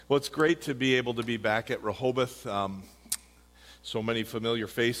Well, it's great to be able to be back at Rehoboth. So many familiar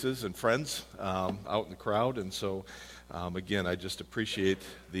faces and friends out in the crowd. And so, again, I just appreciate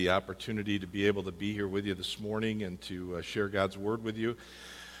the opportunity to be able to be here with you this morning and to share God's Word with you.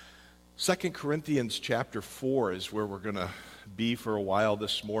 2 Corinthians chapter 4 is where we're going to be for a while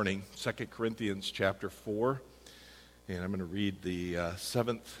this morning. 2 Corinthians chapter 4. And I'm going to read the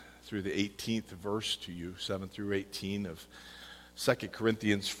 7th through the 18th verse to you, 7 through 18 of 2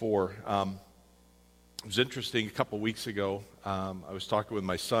 Corinthians 4. It was interesting, a couple weeks ago, I was talking with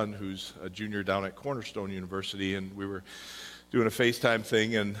my son, who's a junior down at Cornerstone University, and we were doing a FaceTime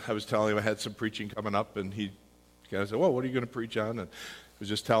thing, and I was telling him I had some preaching coming up, and he kind of said, well, what are you going to preach on? And I was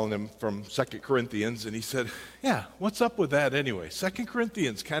just telling him from 2 Corinthians, and he said, yeah, what's up with that anyway? 2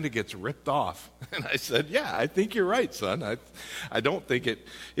 Corinthians kind of gets ripped off. And I said, yeah, I think you're right, son. I don't think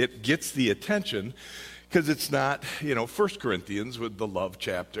it gets the attention, because it's not, 1 Corinthians with the love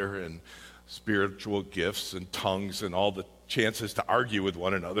chapter and spiritual gifts and tongues and all the chances to argue with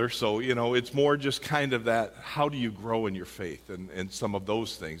one another. So, it's more just kind of that, how do you grow in your faith and some of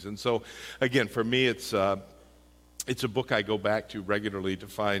those things. And so, again, for me, it's a book I go back to regularly to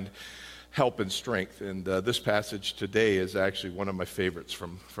find help and strength. And this passage today is actually one of my favorites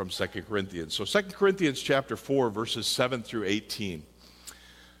from 2 Corinthians. So 2 Corinthians chapter 4, verses 7 through 18.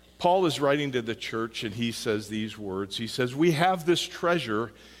 Paul is writing to the church, and he says these words. He says, we have this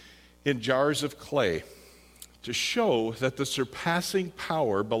treasure in jars of clay to show that the surpassing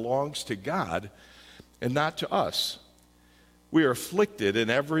power belongs to God and not to us. We are afflicted in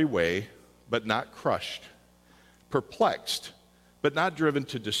every way, but not crushed, perplexed, but not driven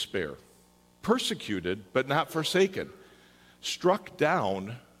to despair, persecuted, but not forsaken, struck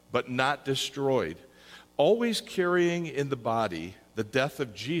down, but not destroyed, always carrying in the body the death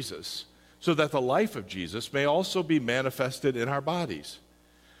of Jesus, so that the life of Jesus may also be manifested in our bodies.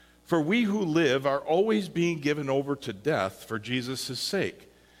 For we who live are always being given over to death for Jesus' sake,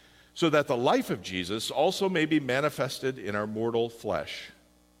 so that the life of Jesus also may be manifested in our mortal flesh.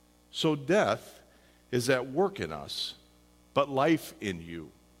 So death is at work in us, but life in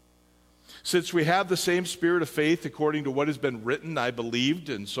you. Since we have the same spirit of faith according to what has been written, I believed,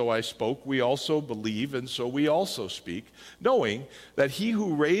 and so I spoke. We also believe, and so we also speak, knowing that he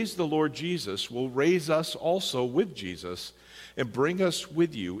who raised the Lord Jesus will raise us also with Jesus and bring us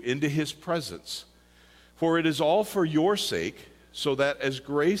with you into his presence. For it is all for your sake, so that as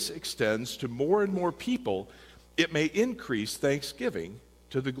grace extends to more and more people, it may increase thanksgiving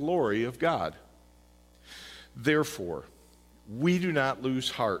to the glory of God. Therefore, we do not lose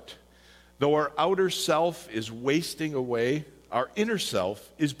heart. Though our outer self is wasting away, our inner self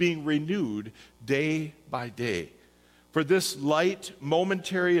is being renewed day by day. For this light,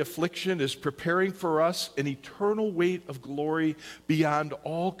 momentary affliction is preparing for us an eternal weight of glory beyond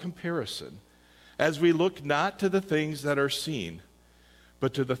all comparison, as we look not to the things that are seen,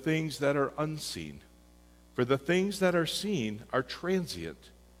 but to the things that are unseen. For the things that are seen are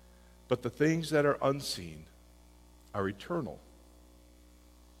transient, but the things that are unseen are eternal.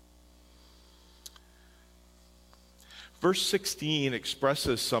 Verse 16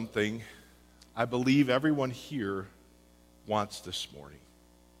 expresses something I believe everyone here wants this morning.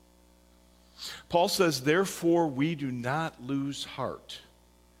 Paul says, therefore we do not lose heart.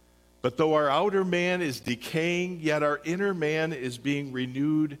 But though our outer man is decaying, yet our inner man is being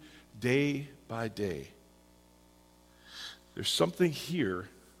renewed day by day. There's something here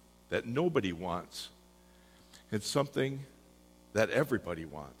that nobody wants. It's something that everybody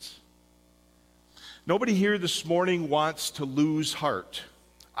wants. Nobody here this morning wants to lose heart.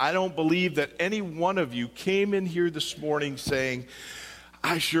 I don't believe that any one of you came in here this morning saying,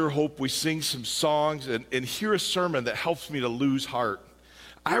 I sure hope we sing some songs and hear a sermon that helps me to lose heart.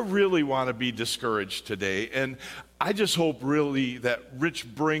 I really want to be discouraged today, and I just hope really that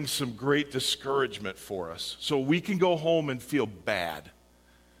Rich brings some great discouragement for us so we can go home and feel bad.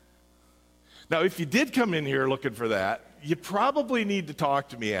 Now, if you did come in here looking for that, you probably need to talk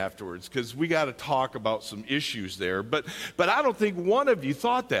to me afterwards, because we got to talk about some issues there. But I don't think one of you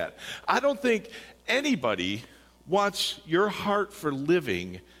thought that. I don't think anybody wants your heart for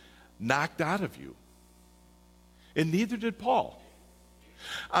living knocked out of you. And neither did Paul.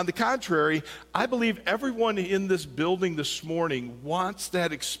 On the contrary, I believe everyone in this building this morning wants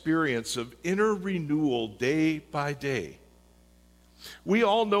that experience of inner renewal day by day. We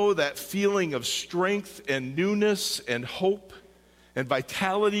all know that feeling of strength and newness and hope and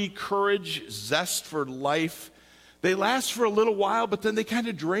vitality, courage, zest for life. They last for a little while, but then they kind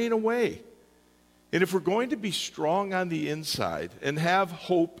of drain away. And if we're going to be strong on the inside and have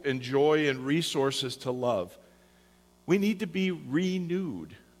hope and joy and resources to love, we need to be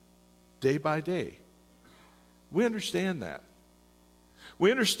renewed day by day. We understand that.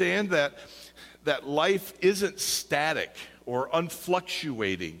 We understand that life isn't static or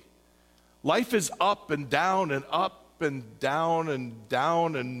unfluctuating. Life is up and down and up and down and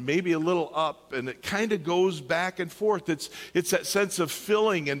down and maybe a little up, and it kind of goes back and forth. It's that sense of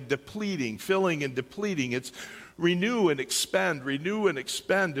filling and depleting, filling and depleting. It's renew and expend, renew and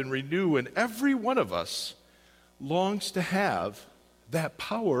expend and renew, and every one of us longs to have that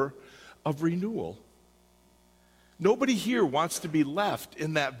power of renewal. Nobody here wants to be left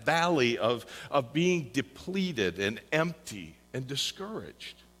in that valley of being depleted and empty and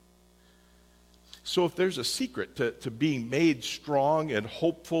discouraged. So if there's a secret to being made strong and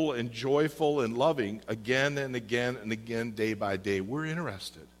hopeful and joyful and loving again and again and again, day by day, we're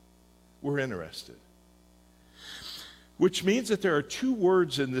interested. We're interested. Which means that there are two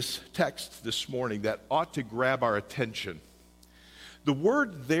words in this text this morning that ought to grab our attention. The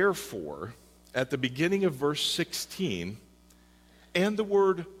word therefore at the beginning of verse 16 and the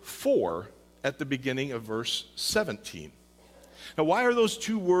word for at the beginning of verse 17. Now, why are those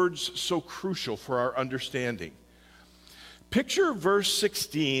two words so crucial for our understanding? Picture verse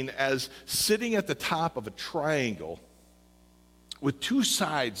 16 as sitting at the top of a triangle with two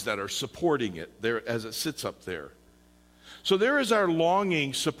sides that are supporting it there as it sits up there. So there is our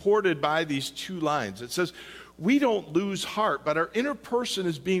longing supported by these two lines. It says, we don't lose heart, but our inner person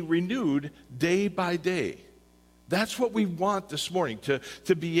is being renewed day by day. That's what we want this morning,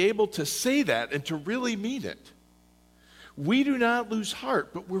 to be able to say that and to really mean it. We do not lose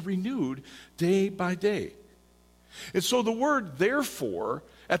heart, but we're renewed day by day. And so the word therefore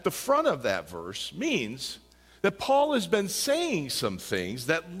at the front of that verse means that Paul has been saying some things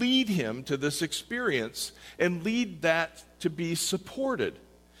that lead him to this experience and lead that to be supported.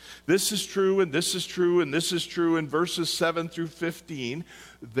 This is true, and this is true, and this is true in verses 7 through 15.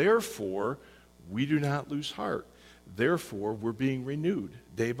 Therefore, we do not lose heart. Therefore, we're being renewed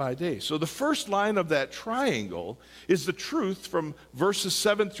day by day. So the first line of that triangle is the truth from verses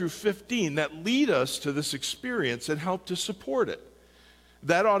 7 through 15 that lead us to this experience and help to support it.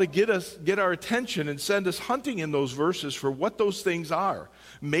 That ought to get our attention and send us hunting in those verses for what those things are.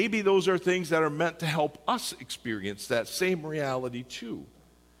 Maybe those are things that are meant to help us experience that same reality too.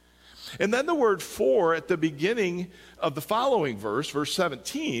 And then the word for at the beginning of the following verse, verse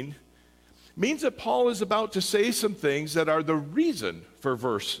 17, means that Paul is about to say some things that are the reason for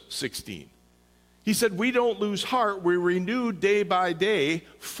verse 16. He said, we don't lose heart, we renew day by day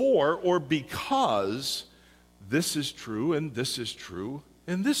for or because this is true and this is true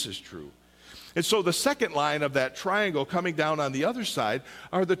and this is true. And so the second line of that triangle coming down on the other side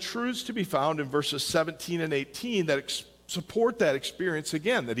are the truths to be found in verses 17 and 18 that support that experience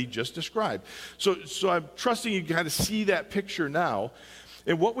again that he just described. So I'm trusting you kind of see that picture now.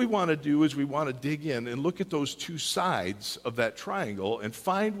 And what we want to do is we want to dig in and look at those two sides of that triangle and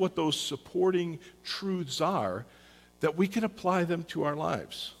find what those supporting truths are that we can apply them to our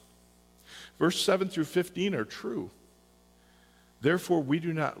lives. Verse 7 through 15 are true. Therefore, we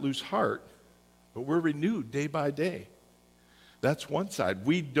do not lose heart, but we're renewed day by day. That's one side.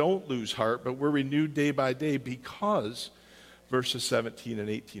 We don't lose heart, but we're renewed day by day because verses 17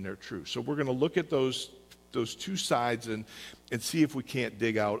 and 18 are true. So we're going to look at those two sides and see if we can't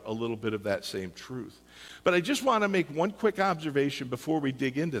dig out a little bit of that same truth. But I just want to make one quick observation before we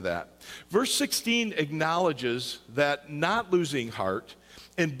dig into that. Verse 16 acknowledges that not losing heart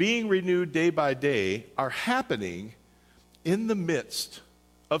and being renewed day by day are happening in the midst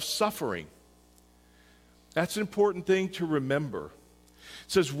of suffering. That's an important thing to remember.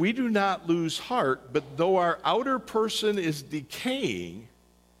 It says, we do not lose heart, but though our outer person is decaying,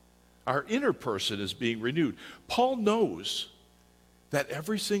 our inner person is being renewed. Paul knows that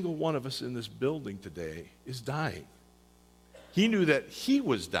every single one of us in this building today is dying. He knew that he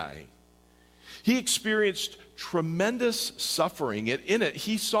was dying. He experienced tremendous suffering, and in it,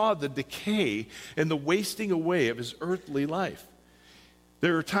 he saw the decay and the wasting away of his earthly life.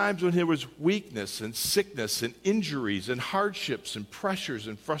 There are times when there was weakness and sickness and injuries and hardships and pressures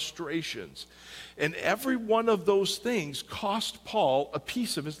and frustrations. And every one of those things cost Paul a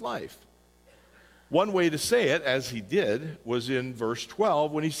piece of his life. One way to say it, as he did, was in verse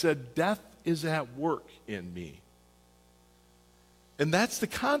 12 when he said, death is at work in me. And that's the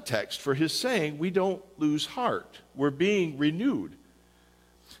context for his saying, we don't lose heart. We're being renewed.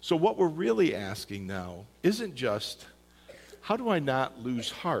 So what we're really asking now isn't just, how do I not lose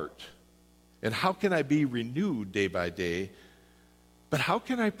heart? And how can I be renewed day by day? But how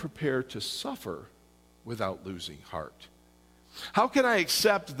can I prepare to suffer without losing heart? How can I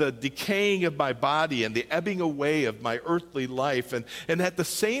accept the decaying of my body and the ebbing away of my earthly life and at the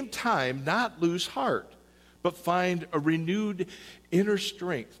same time not lose heart, but find a renewed inner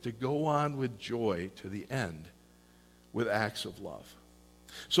strength to go on with joy to the end with acts of love?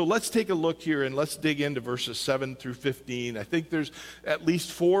 So let's take a look here and let's dig into verses 7 through 15. I think there's at least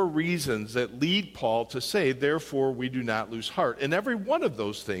 4 reasons that lead Paul to say, therefore we do not lose heart. And every one of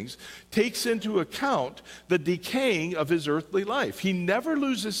those things takes into account the decaying of his earthly life. He never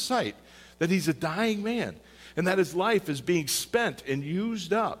loses sight that he's a dying man and that his life is being spent and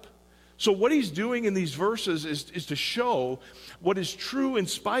used up. So what he's doing in these verses is to show what is true in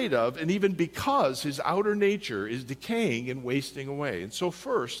spite of and even because his outer nature is decaying and wasting away. And so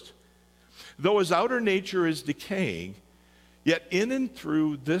first, though his outer nature is decaying, yet in and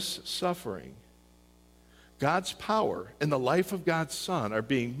through this suffering, God's power and the life of God's Son are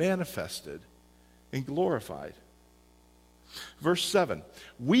being manifested and glorified. Verse 7,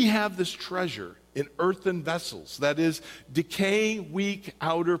 we have this treasure in earthen vessels, that is, decaying, weak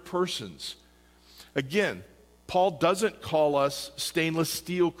outer persons. Again, Paul doesn't call us stainless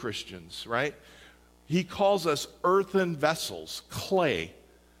steel Christians, right? He calls us earthen vessels, clay,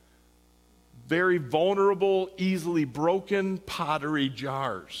 very vulnerable, easily broken pottery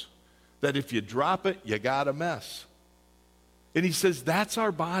jars, that if you drop it, you got a mess. And he says that's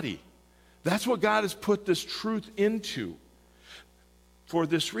our body. That's what God has put this truth into. For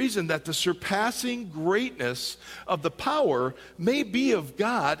this reason, that the surpassing greatness of the power may be of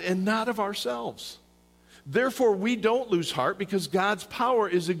God and not of ourselves. Therefore, we don't lose heart because God's power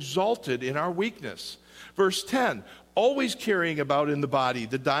is exalted in our weakness. Verse 10, always carrying about in the body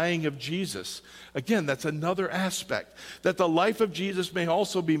the dying of Jesus. Again, that's another aspect, that the life of Jesus may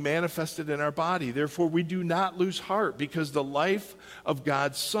also be manifested in our body. Therefore, we do not lose heart because the life of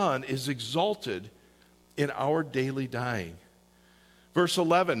God's Son is exalted in our daily dying. Verse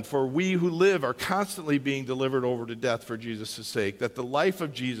 11, for we who live are constantly being delivered over to death for Jesus' sake, that the life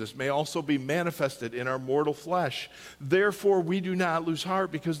of Jesus may also be manifested in our mortal flesh. Therefore, we do not lose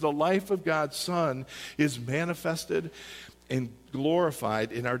heart because the life of God's Son is manifested and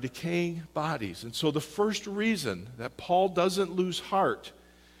glorified in our decaying bodies. And so the first reason that Paul doesn't lose heart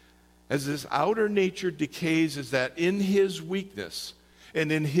as his outer nature decays is that in his weakness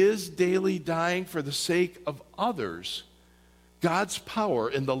and in his daily dying for the sake of others, God's power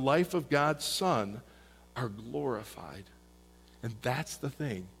and the life of God's Son are glorified. And that's the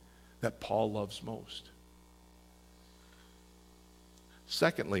thing that Paul loves most.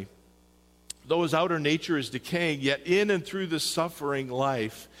 Secondly, though his outer nature is decaying, yet in and through the suffering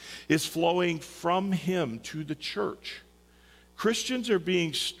life is flowing from him to the church. Christians are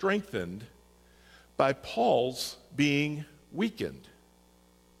being strengthened by Paul's being weakened.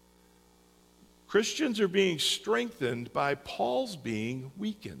 Christians are being strengthened by Paul's being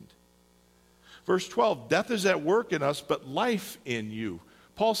weakened. Verse 12, death is at work in us, but life in you.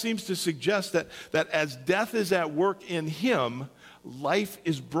 Paul seems to suggest that as death is at work in him, life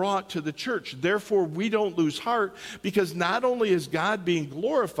is brought to the church. Therefore, we don't lose heart because not only is God being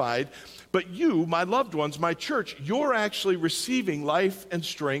glorified, but you, my loved ones, my church, you're actually receiving life and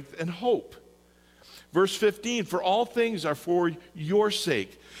strength and hope. Verse 15, for all things are for your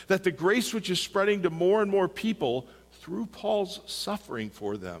sake, that the grace which is spreading to more and more people through Paul's suffering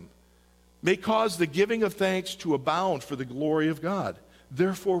for them may cause the giving of thanks to abound for the glory of God.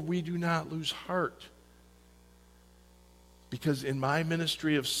 Therefore, we do not lose heart. Because in my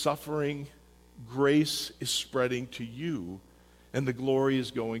ministry of suffering, grace is spreading to you, and the glory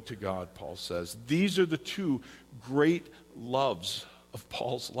is going to God, Paul says. These are the two great loves of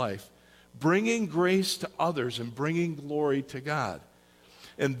Paul's life. Bringing grace to others and bringing glory to God.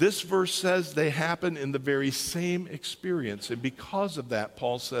 And this verse says they happen in the very same experience. And because of that,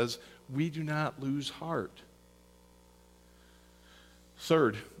 Paul says, we do not lose heart.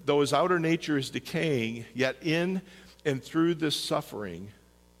 Third, though his outer nature is decaying, yet in and through this suffering,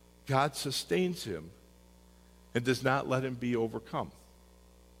 God sustains him and does not let him be overcome.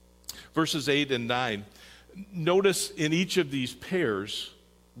 Verses 8 and 9, notice in each of these pairs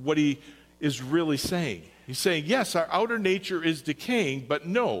what he is really saying. He's saying, yes, our outer nature is decaying, but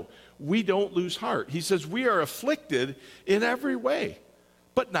no, we don't lose heart. He says, we are afflicted in every way,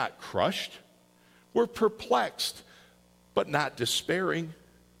 but not crushed. We're perplexed, but not despairing.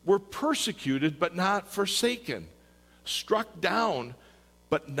 We're persecuted, but not forsaken. Struck down,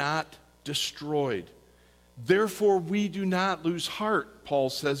 but not destroyed. Therefore, we do not lose heart,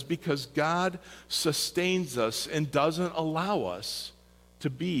 Paul says, because God sustains us and doesn't allow us to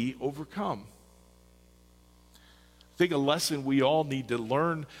be overcome. I think a lesson we all need to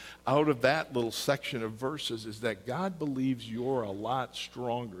learn out of that little section of verses is that God believes you're a lot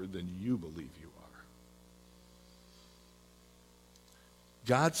stronger than you believe you are.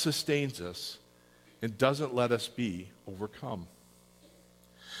 God sustains us and doesn't let us be overcome.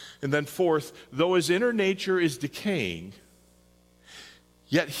 And then fourth, though his inner nature is decaying,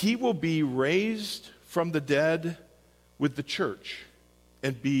 yet he will be raised from the dead with the church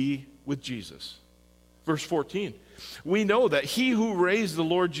and be with Jesus. Verse 14, we know that he who raised the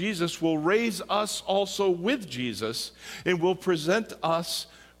Lord Jesus will raise us also with Jesus and will present us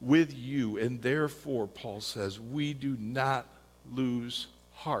with you. And therefore, Paul says, we do not lose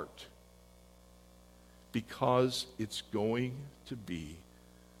heart because it's going to be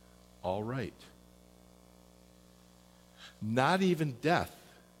all right. Not even death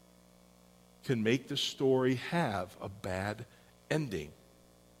can make the story have a bad ending.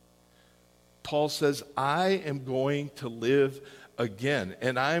 Paul says, I am going to live again,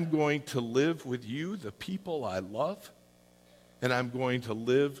 and I'm going to live with you, the people I love, and I'm going to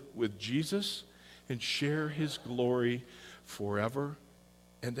live with Jesus and share his glory forever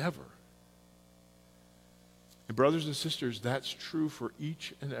and ever. And brothers and sisters, that's true for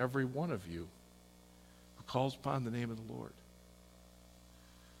each and every one of you who calls upon the name of the Lord.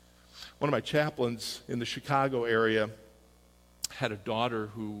 One of my chaplains in the Chicago area had a daughter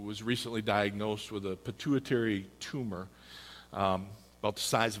who was recently diagnosed with a pituitary tumor, about the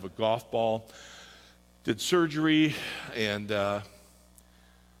size of a golf ball. Did surgery, and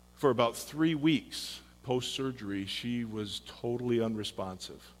for about 3 weeks post-surgery, she was totally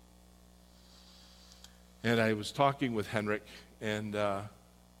unresponsive. And I was talking with Henrik, and how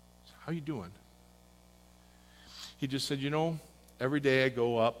you doing? He just said, every day I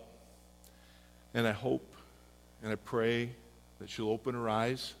go up, and I hope, and I pray that she'll open her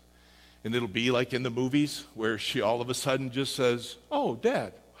eyes, and it'll be like in the movies where she all of a sudden just says, oh,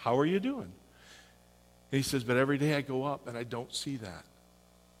 Dad, how are you doing? And he says, but every day I go up, and I don't see that.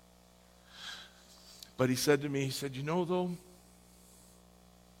 But he said to me, though,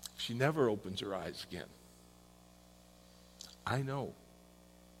 if she never opens her eyes again, I know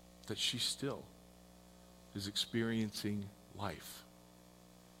that she still is experiencing life.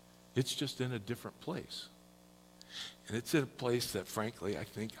 It's just in a different place. And it's in a place that, frankly, I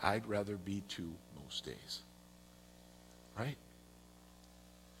think I'd rather be to most days. Right?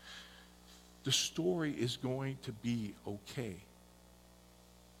 The story is going to be okay.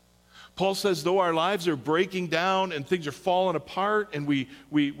 Paul says, though our lives are breaking down and things are falling apart, and we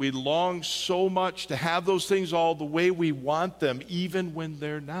long so much to have those things all the way we want them, even when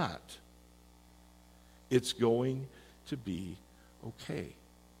they're not, it's going to be okay.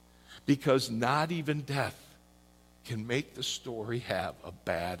 Because not even death can make the story have a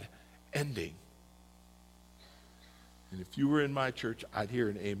bad ending. And if you were in my church, I'd hear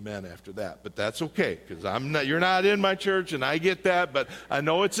an amen after that. But that's okay, because you're not in my church, and I get that, but I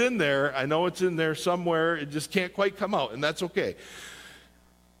know it's in there. I know it's in there somewhere. It just can't quite come out, and that's okay.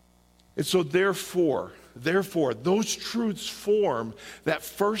 And so therefore, those truths form that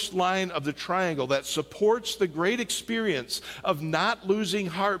first line of the triangle that supports the great experience of not losing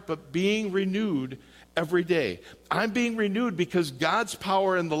heart, but being renewed every day. I'm being renewed because God's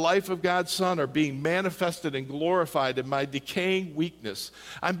power and the life of God's Son are being manifested and glorified in my decaying weakness.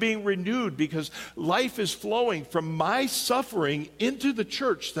 I'm being renewed because life is flowing from my suffering into the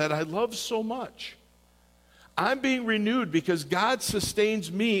church that I love so much. I'm being renewed because God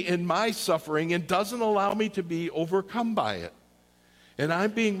sustains me in my suffering and doesn't allow me to be overcome by it. And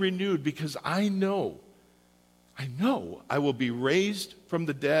I'm being renewed because I know I will be raised from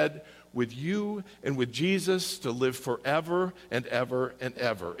the dead with you and with Jesus to live forever and ever and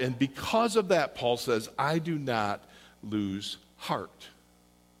ever. And because of that, Paul says, I do not lose heart.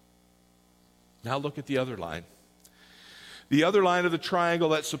 Now look at the other line. The other line of the triangle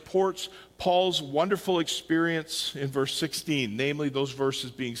that supports Paul's wonderful experience in verse 16, namely those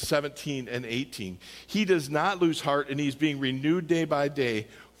verses being 17 and 18. He does not lose heart, and he's being renewed day by day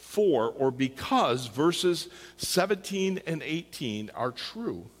because verses 17 and 18 are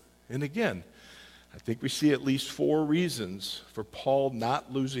true. And again, I think we see at least 4 reasons for Paul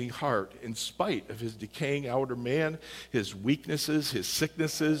not losing heart in spite of his decaying outer man, his weaknesses, his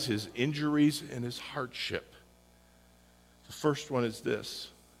sicknesses, his injuries, and his hardship. The first one is this.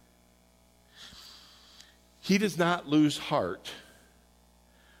 He does not lose heart,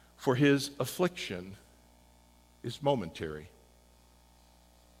 for his affliction is momentary.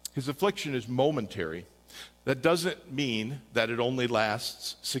 His affliction is momentary. That doesn't mean that it only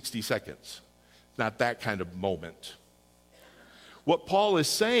lasts 60 seconds. It's not that kind of moment. What Paul is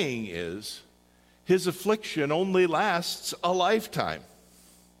saying is, his affliction only lasts a lifetime.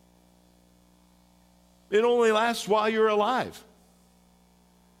 It only lasts while you're alive,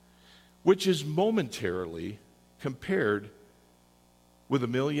 which is momentarily compared with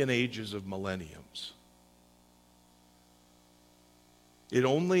 1,000,000 ages of millenniums. It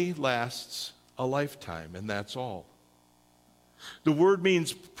only lasts a lifetime, and that's all. The word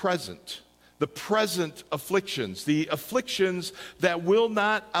means present, the present afflictions, the afflictions that will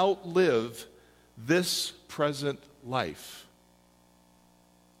not outlive this present life.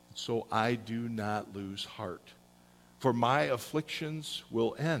 So I do not lose heart, for my afflictions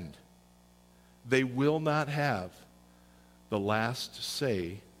will end. They will not have the last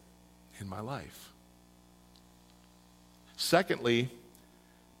say in my life. Secondly,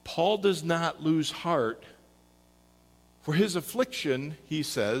 Paul does not lose heart, for his affliction, he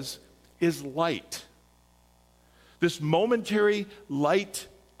says, is light. This momentary light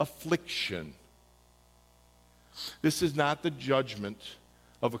affliction. This is not the judgment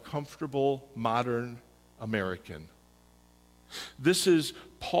of a comfortable modern American. This is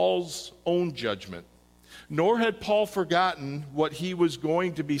Paul's own judgment. Nor had Paul forgotten what he was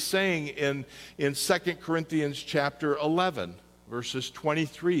going to be saying in 2 Corinthians chapter 11, verses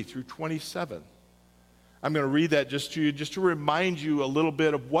 23 through 27. I'm going to read that just to you, just to remind you a little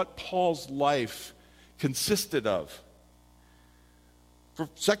bit of what Paul's life consisted of. For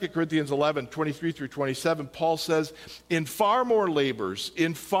 2 Corinthians 11, 23 through 27, Paul says, in far more labors,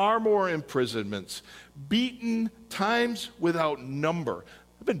 in far more imprisonments, beaten times without number.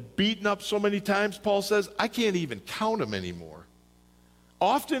 I've been beaten up so many times, Paul says, I can't even count them anymore.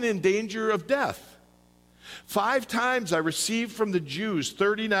 Often in danger of death. 5 times I received from the Jews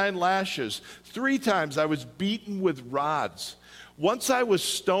 39 lashes. 3 times I was beaten with rods. Once I was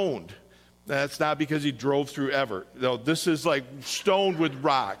stoned. That's not because he drove through Everett. No, this is like stoned with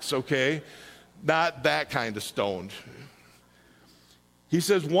rocks, okay? Not that kind of stoned. He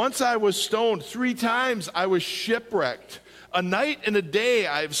says, once I was stoned. 3 times I was shipwrecked. A night and a day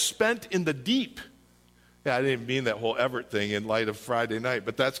I've spent in the deep. Yeah, I didn't mean that whole Everett thing in light of Friday night,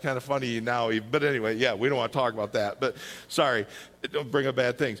 but that's kind of funny now. But anyway, yeah, we don't want to talk about that. But sorry, don't bring up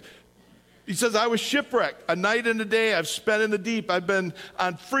bad things. He says, I was shipwrecked. A night and a day I've spent in the deep. I've been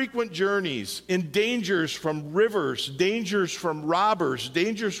on frequent journeys, in dangers from rivers, dangers from robbers,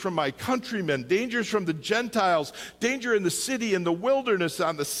 dangers from my countrymen, dangers from the Gentiles, danger in the city, in the wilderness,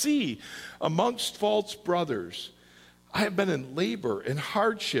 on the sea, amongst false brothers. I have been in labor and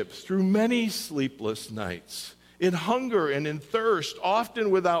hardship through many sleepless nights, in hunger and in thirst, often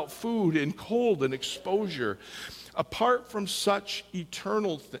without food, in cold and exposure. Apart from such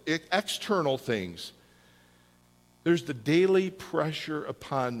external things, there's the daily pressure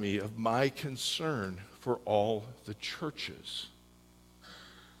upon me of my concern for all the churches.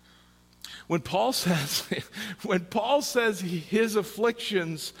 When Paul says his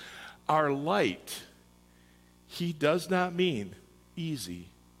afflictions are light, he does not mean easy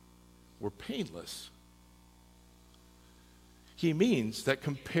or painless. He means that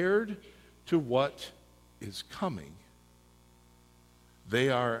compared to what is coming, they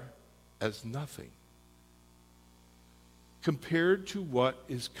are as nothing. Compared to what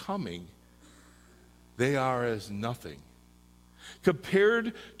is coming, they are as nothing.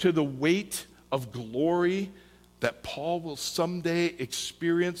 Compared to the weight of glory that Paul will someday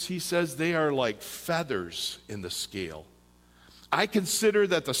experience, he says they are like feathers in the scale. I consider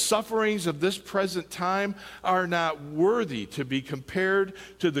that the sufferings of this present time are not worthy to be compared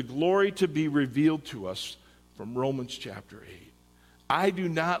to the glory to be revealed to us from Romans chapter 8. I do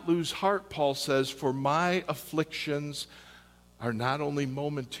not lose heart, Paul says, for my afflictions are not only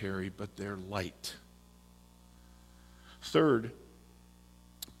momentary, but they're light. Third,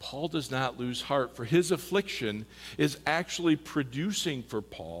 Paul does not lose heart, for his affliction is actually producing for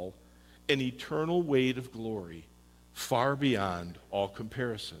Paul an eternal weight of glory far beyond all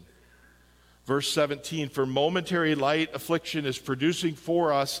comparison. Verse 17, for momentary light affliction is producing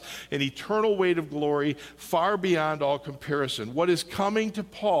for us an eternal weight of glory far beyond all comparison. What is coming to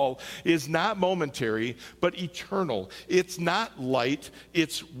Paul is not momentary, but eternal. It's not light,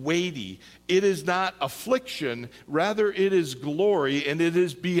 it's weighty. It is not affliction, rather it is glory, and it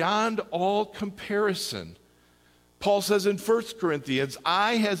is beyond all comparison. Paul says in 1 Corinthians,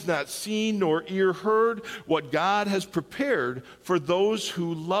 eye has not seen nor ear heard what God has prepared for those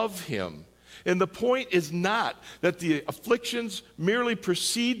who love him. And the point is not that the afflictions merely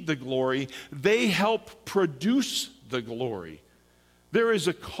precede the glory, they help produce the glory. There is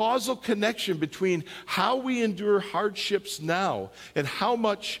a causal connection between how we endure hardships now and how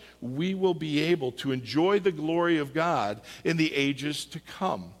much we will be able to enjoy the glory of God in the ages to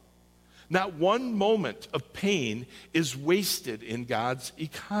come. Not one moment of pain is wasted in God's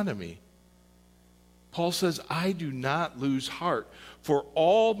economy. Paul says, I do not lose heart, for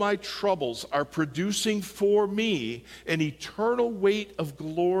all my troubles are producing for me an eternal weight of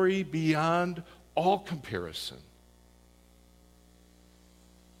glory beyond all comparison.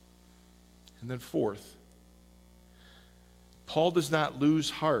 And then fourth, Paul does not lose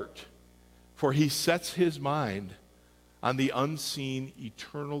heart, for he sets his mind on the unseen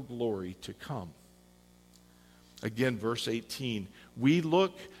eternal glory to come. Again, verse 18, we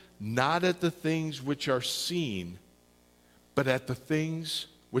look not at the things which are seen, but at the things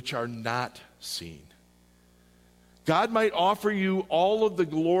which are not seen. God might offer you all of the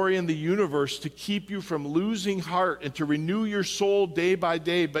glory in the universe to keep you from losing heart and to renew your soul day by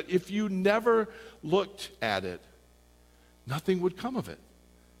day, but if you never looked at it, nothing would come of it.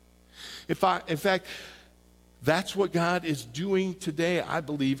 In fact, that's what God is doing today, I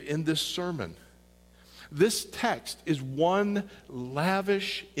believe, in this sermon. This text is one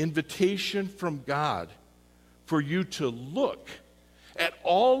lavish invitation from God for you to look at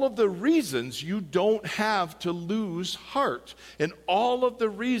all of the reasons you don't have to lose heart and all of the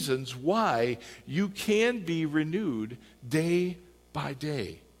reasons why you can be renewed day by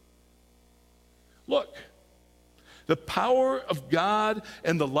day. Look, the power of God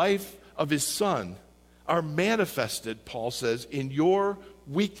and the life of his Son are manifested, Paul says, in your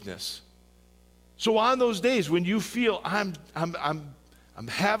weakness. So on those days when you feel I'm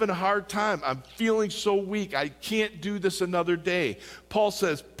having a hard time, I'm feeling so weak, I can't do this another day, Paul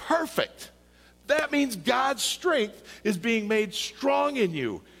says, perfect. That means God's strength is being made strong in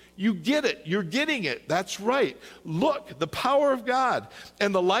you. You get it. You're getting it. That's right. Look, the power of God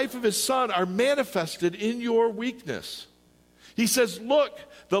and the life of his Son are manifested in your weakness. He says, look,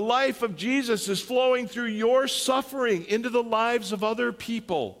 the life of Jesus is flowing through your suffering into the lives of other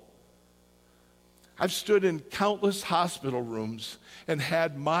people. I've stood in countless hospital rooms and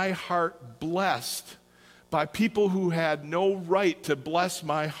had my heart blessed by people who had no right to bless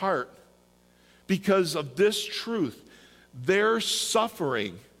my heart because of this truth. Their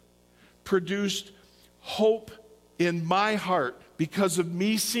suffering produced hope in my heart because of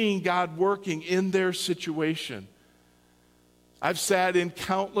me seeing God working in their situation. I've sat in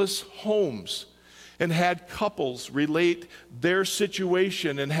countless homes and had couples relate their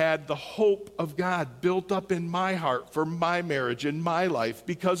situation and had the hope of God built up in my heart for my marriage and my life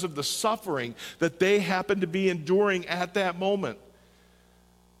because of the suffering that they happened to be enduring at that moment.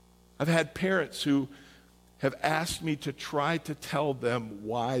 I've had parents who have asked me to try to tell them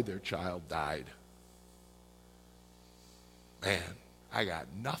why their child died. Man, I got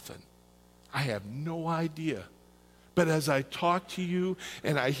nothing. I have no idea. But as I talk to you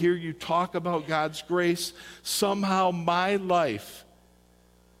and I hear you talk about God's grace, somehow my life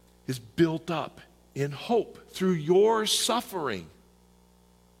is built up in hope through your suffering.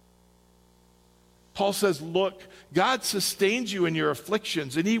 Paul says, look, God sustains you in your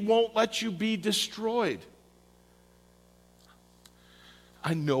afflictions and he won't let you be destroyed.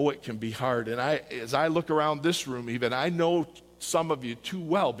 I know it can be hard, and as I look around this room even, I know some of you too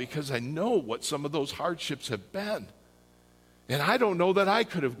well because I know what some of those hardships have been. And I don't know that I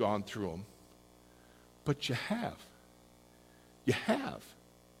could have gone through them. But you have. You have.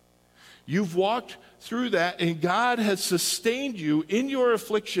 You've walked through that, and God has sustained you in your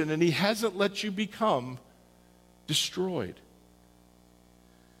affliction, and he hasn't let you become destroyed.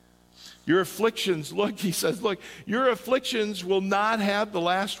 Your afflictions, look, he says, look, your afflictions will not have the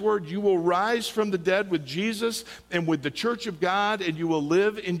last word. You will rise from the dead with Jesus and with the church of God, and you will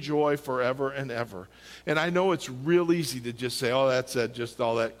live in joy forever and ever. And I know it's real easy to just say, oh, that's just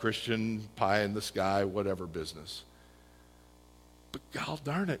all that Christian pie in the sky, whatever business. But God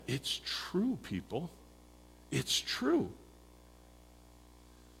darn it, it's true, people. It's true.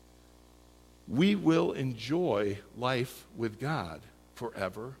 We will enjoy life with God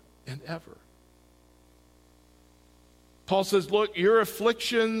forever and ever. Paul says, look, your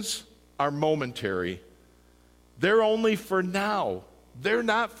afflictions are momentary. They're only for now. They're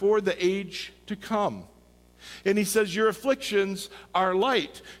not for the age to come. And he says, your afflictions are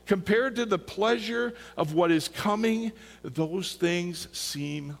light. Compared to the pleasure of what is coming, those things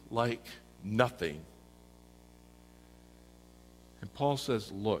seem like nothing. And Paul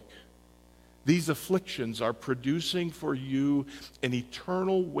says, look, these afflictions are producing for you an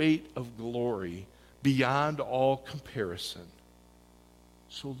eternal weight of glory beyond all comparison.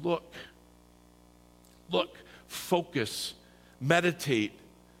 So look, focus, meditate,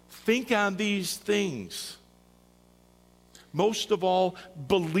 think on these things. Most of all,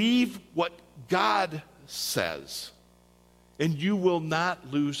 believe what God says, and you will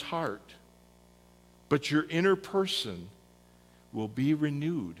not lose heart. but your inner person will be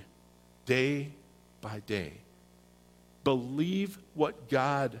renewed day by day. Believe what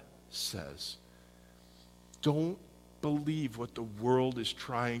God says. Don't believe what the world is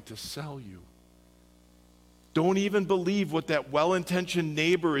trying to sell you. Don't even believe what that well-intentioned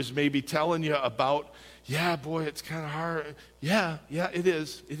neighbor is maybe telling you about. Yeah, boy, it's kind of hard. Yeah, it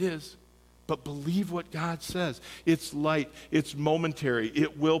is. It is. But believe what God says. It's light. It's momentary.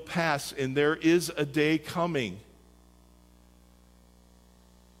 It will pass. And there is a day coming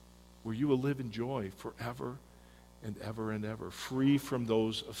where you will live in joy forever and ever and ever, free from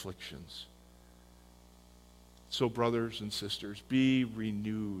those afflictions. So, brothers and sisters, be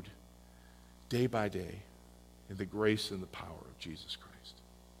renewed day by day in the grace and the power of Jesus Christ.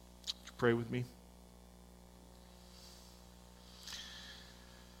 Would you pray with me?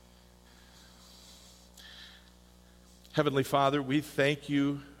 Heavenly Father, we thank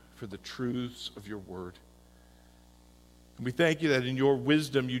you for the truths of your word. And we thank you that in your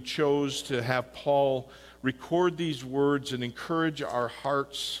wisdom you chose to have Paul record these words and encourage our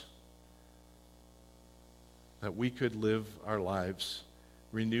hearts that we could live our lives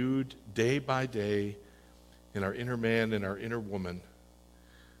renewed day by day in our inner man and our inner woman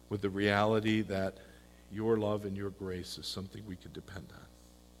with the reality that your love and your grace is something we could depend on.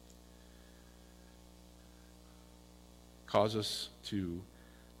 Cause us to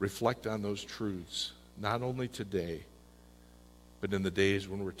reflect on those truths, not only today, but in the days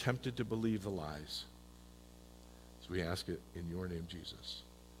when we're tempted to believe the lies. So we ask it in your name, Jesus.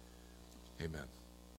 Amen.